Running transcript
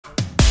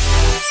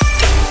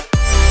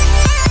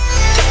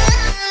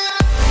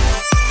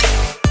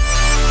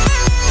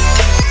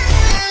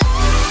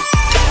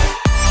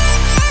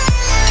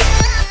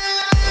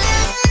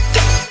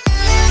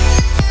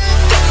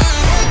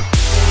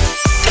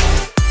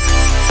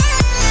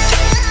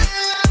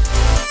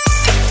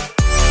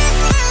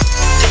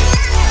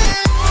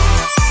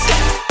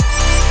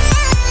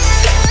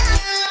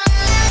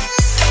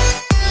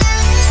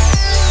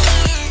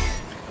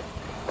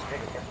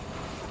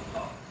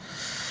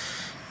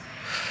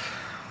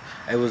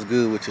It was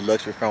good with your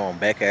luxury phone.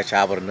 Back at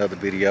y'all with another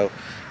video.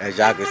 As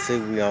y'all can see,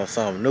 we on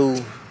something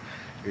new.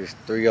 It's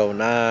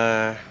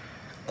 3:09.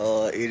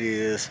 It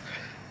is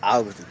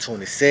August the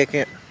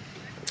 22nd,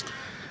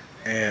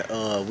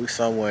 and we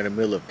somewhere in the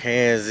middle of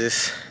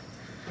Kansas.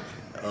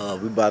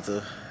 We about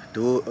to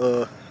do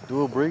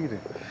a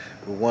breeding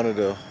with one of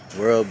the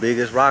world's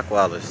biggest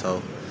Rottweilers.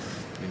 So,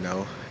 you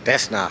know,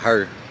 that's not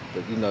her,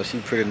 but you know, she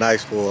pretty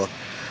nice for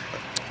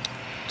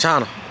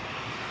China.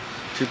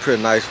 She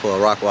pretty nice for a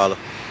Rottweiler.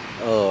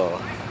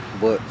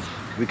 But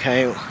we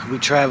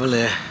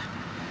traveling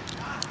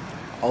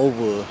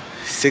over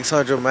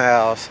 600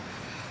 miles.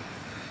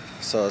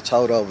 So a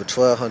total over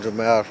 1,200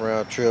 miles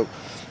round trip.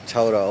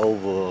 Total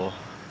over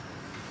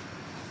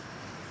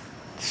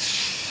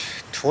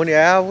 20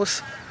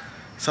 hours,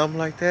 something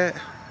like that.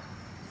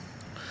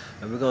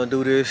 And we're gonna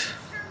do this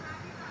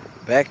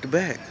back to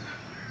back.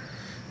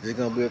 It's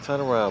gonna be a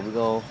turnaround. We're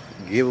gonna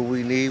get what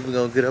we need. We're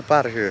gonna get up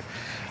out of here.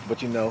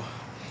 But you know,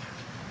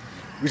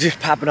 we just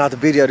popping out the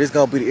video. This is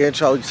gonna be the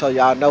intro, so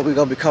y'all know we're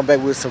gonna be coming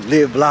back with some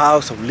lit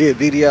vlogs, some lit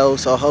videos.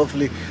 So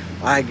hopefully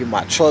I can get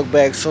my truck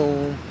back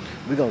soon.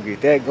 We're gonna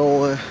get that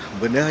going.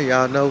 But now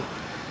y'all know,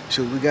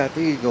 shoot, we got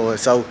these going.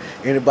 So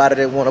anybody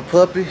that want a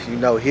puppy, you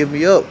know, hit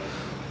me up.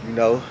 You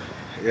know,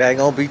 it ain't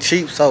gonna be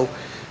cheap. So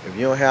if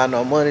you don't have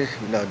no money,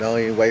 you know, don't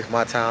even waste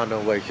my time,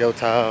 don't waste your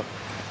time.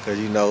 Cause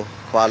you know,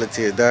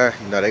 quality is there.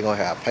 You know, they gonna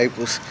have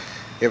papers,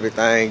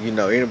 everything. You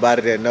know,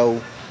 anybody that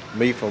know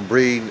me from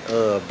breeding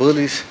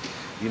bullies,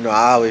 you know,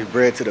 I always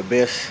bred to the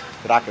best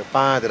that I could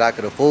find, that I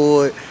could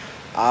afford.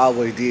 I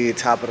always did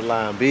top of the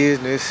line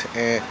business,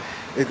 and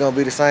it's gonna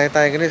be the same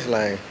thing in this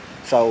lane.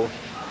 So,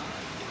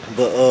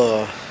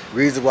 but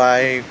reason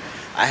why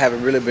I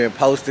haven't really been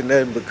posting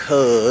nothing,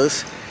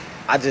 because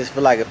I just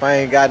feel like if I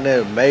ain't got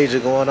nothing major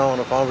going on,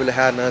 if I don't really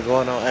have nothing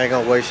going on, I ain't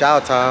gonna waste y'all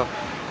time,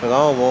 cause I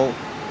don't want.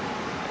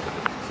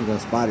 She done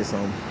spotted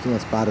something. She done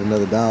spotted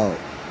another dog.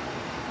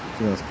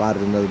 She done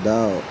spotted another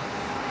dog.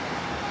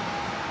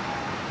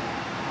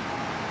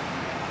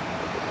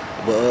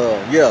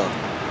 But yeah,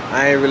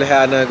 I ain't really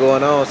had nothing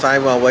going on, so I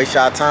ain't gonna waste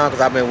y'all time,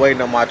 because I've been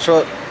waiting on my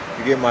truck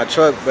to get my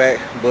truck back.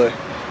 But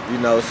you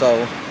know,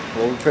 so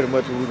what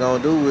we're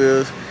gonna do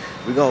is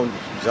we're gonna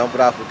jump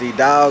it off with these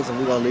dogs, and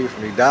we're gonna leave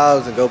from these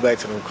dogs and go back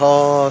to them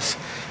cars,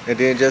 and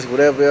then just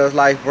whatever else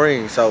life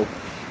brings. So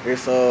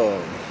it's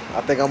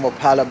I think I'm gonna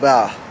pilot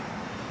about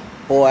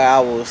 4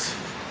 hours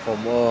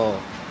from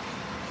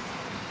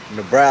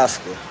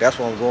Nebraska. That's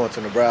where I'm going,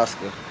 to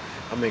Nebraska.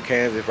 I'm in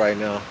Kansas right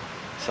now.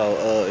 So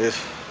it's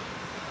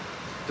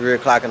 3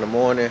 o'clock in the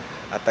morning.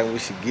 I think we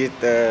should get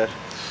there,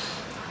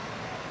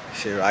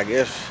 shit, I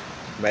guess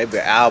maybe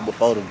an hour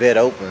before the vet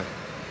open.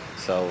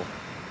 So,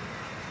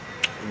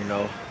 you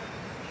know,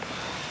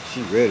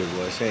 she ready,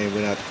 boy. She ain't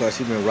been out the car.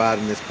 She been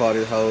riding this car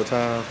this whole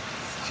time.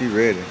 She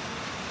ready.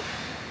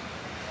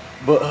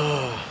 But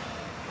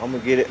I'm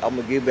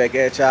gonna get back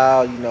at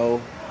y'all. You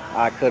know,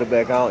 I cut it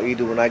back on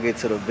either when I get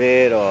to the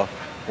bed or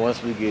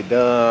once we get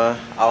done.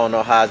 I don't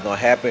know how it's gonna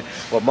happen,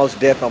 but most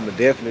definitely I'm gonna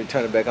definitely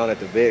turn it back on at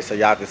the vet, so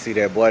y'all can see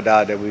that boy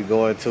dog that we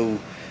going to.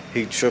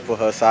 He triple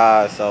her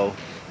size, so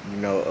you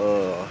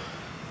know,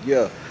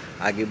 yeah,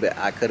 I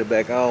cut it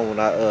back on when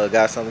I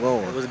got something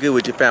going. What's good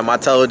with you, fam? I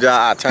told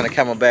y'all I turn the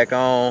camera back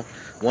on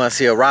once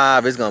he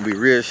arrive. It's gonna be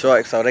real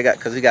short, so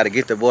cause he got to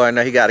get the boy in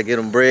there. He got to get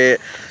him bred.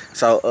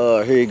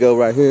 So here you go,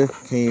 right here,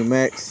 King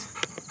Max.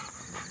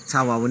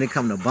 Talking about when it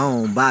come to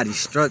bone, body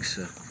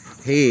structure,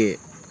 head,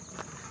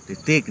 the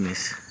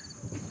thickness.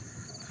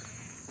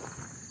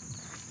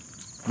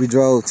 We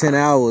drove 10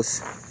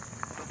 hours,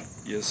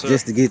 yes, sir,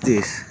 just to get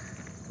this.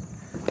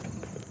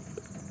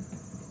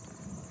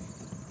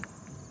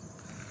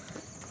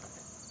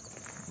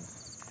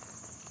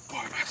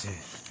 Boy, Max. Yeah.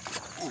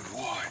 Oh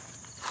boy.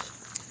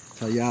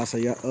 So y'all,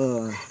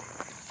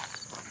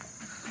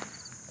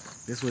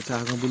 this what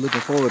y'all gonna be looking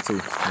forward to.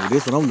 Well,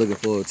 this what I'm looking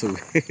forward to.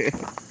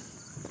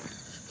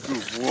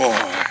 Good boy.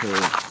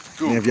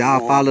 And if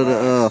y'all follow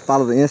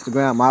the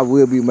Instagram, I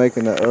will be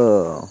making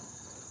a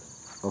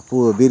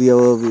full video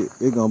of it.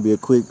 It's gonna be a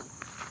quick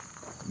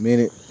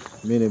minute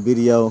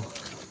video,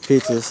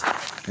 pictures,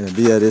 and a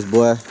video of this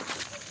boy,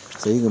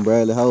 so you can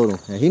barely hold him.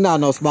 And he not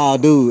no small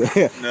dude.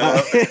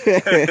 No.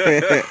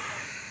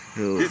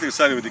 He's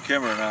excited with the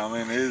camera now,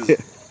 man.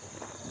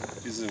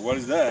 He said, "What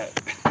is that?"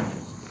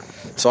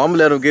 So I'm gonna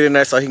let him get in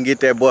there so he can get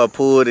that boy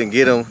pulled and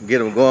get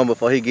him going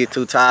before he get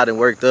too tired and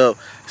worked up.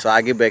 So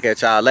I get back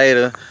at y'all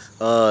later.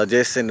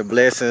 Just send the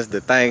blessings,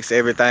 the thanks,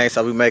 everything,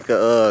 so we make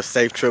a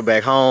safe trip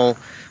back home.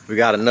 We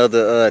got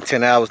another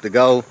 10 hours to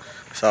go,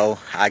 so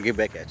I get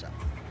back at y'all.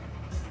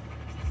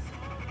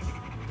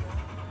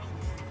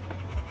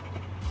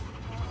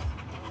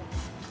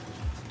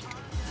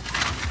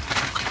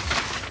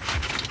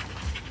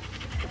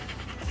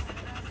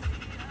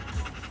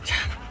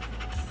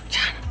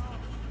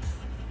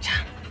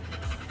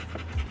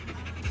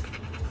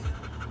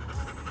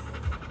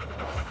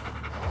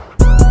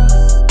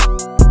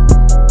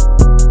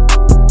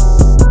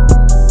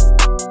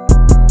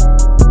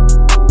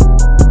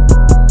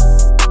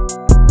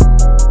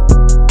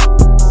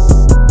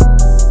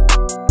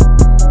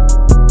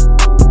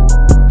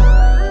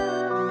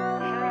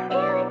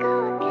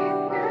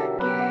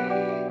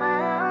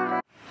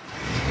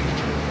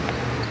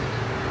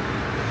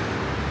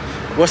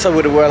 what's up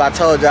with the world? I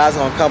told y'all I was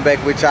gonna come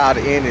back with y'all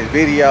to end this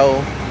video.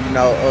 You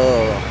know,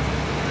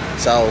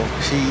 so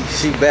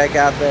she back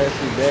out there,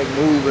 she back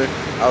moving.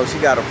 Oh, she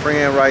got a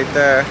friend right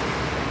there.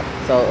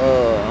 So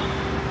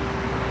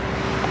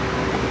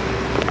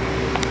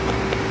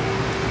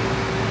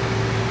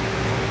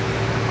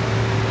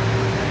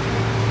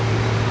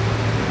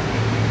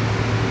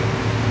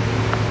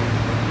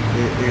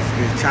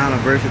it's China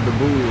versus the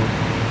bull.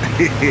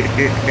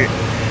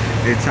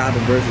 It's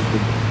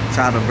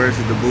China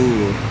versus the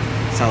bull.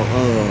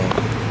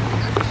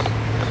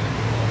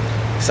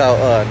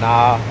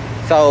 Nah.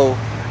 So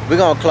we're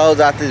gonna close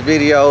out this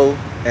video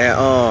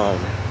and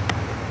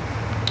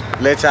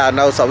let y'all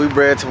know. So we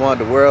bred to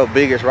one of the world's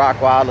biggest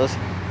Rottweilers,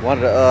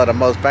 one of the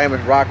most famous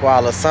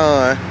Rottweiler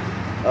son.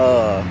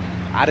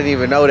 I didn't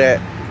even know that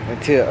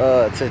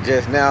until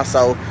just now.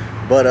 So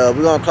but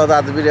we're gonna close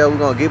out the video. We're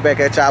gonna get back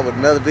at y'all with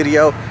another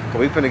video. Cause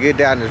we finna get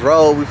down this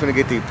road. We finna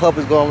get these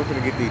puppies going. We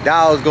finna get these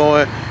dogs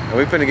going. And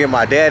we finna get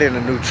my dad in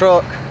a new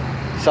truck.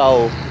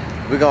 So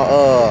we're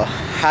gonna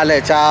holla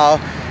at y'all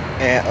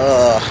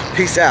and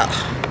peace out.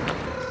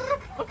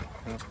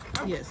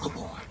 Yes.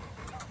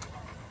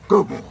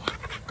 Good boy.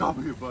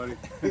 Come here, buddy.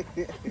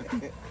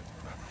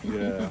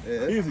 Yeah.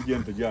 He's a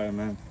gentle guy,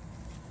 man.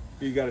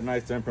 He got a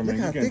nice temperament.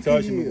 You can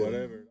touch him or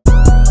whatever.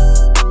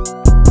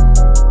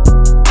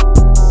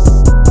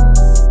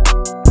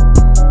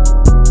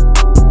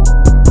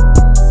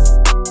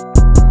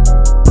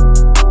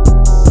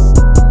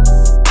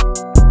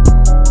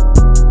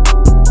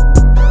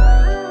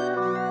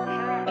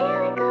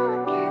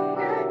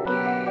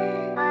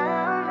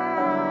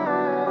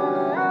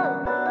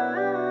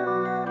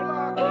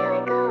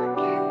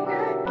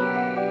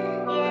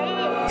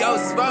 Yo,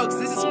 Smokes,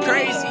 this is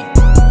crazy.